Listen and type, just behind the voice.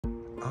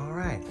All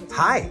right.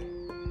 Hi.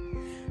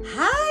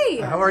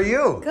 Hi. How are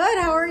you? Good.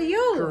 How are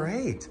you?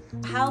 Great.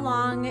 How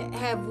long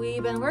have we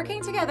been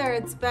working together?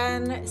 It's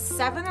been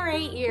 7 or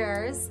 8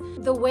 years.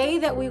 The way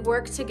that we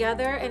work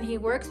together and he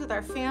works with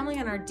our family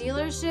and our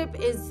dealership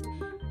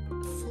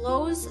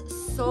flows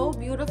so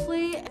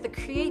beautifully. The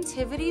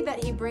creativity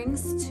that he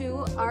brings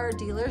to our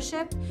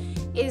dealership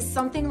is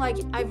something like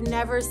I've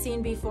never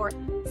seen before.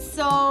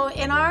 So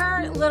in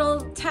our little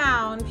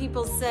town,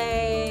 people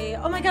say,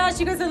 oh my gosh,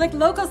 you guys are like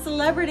local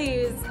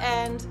celebrities.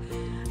 And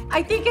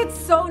I think it's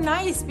so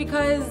nice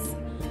because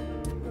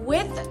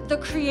with the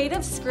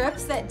creative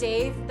scripts that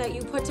Dave, that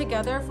you put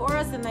together for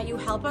us and that you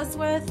help us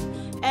with,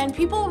 and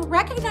people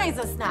recognize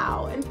us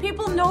now and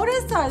people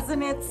notice us,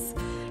 and it's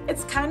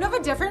kind of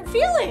a different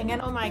feeling.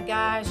 And oh my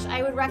gosh,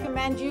 I would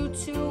recommend you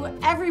to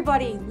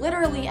everybody,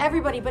 literally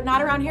everybody, but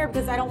not around here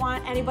because I don't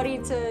want anybody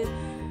to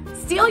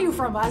steal you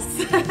from us.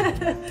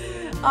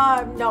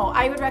 No,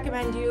 I would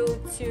recommend you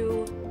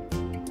to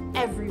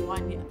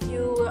everyone.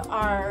 You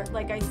are,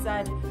 like I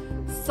said,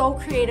 so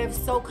creative,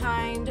 so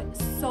kind,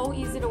 so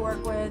easy to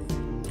work with.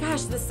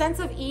 Gosh, the sense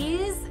of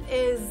ease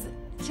is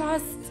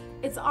just,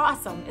 it's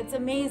awesome. It's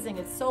amazing.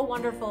 It's so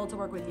wonderful to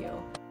work with you.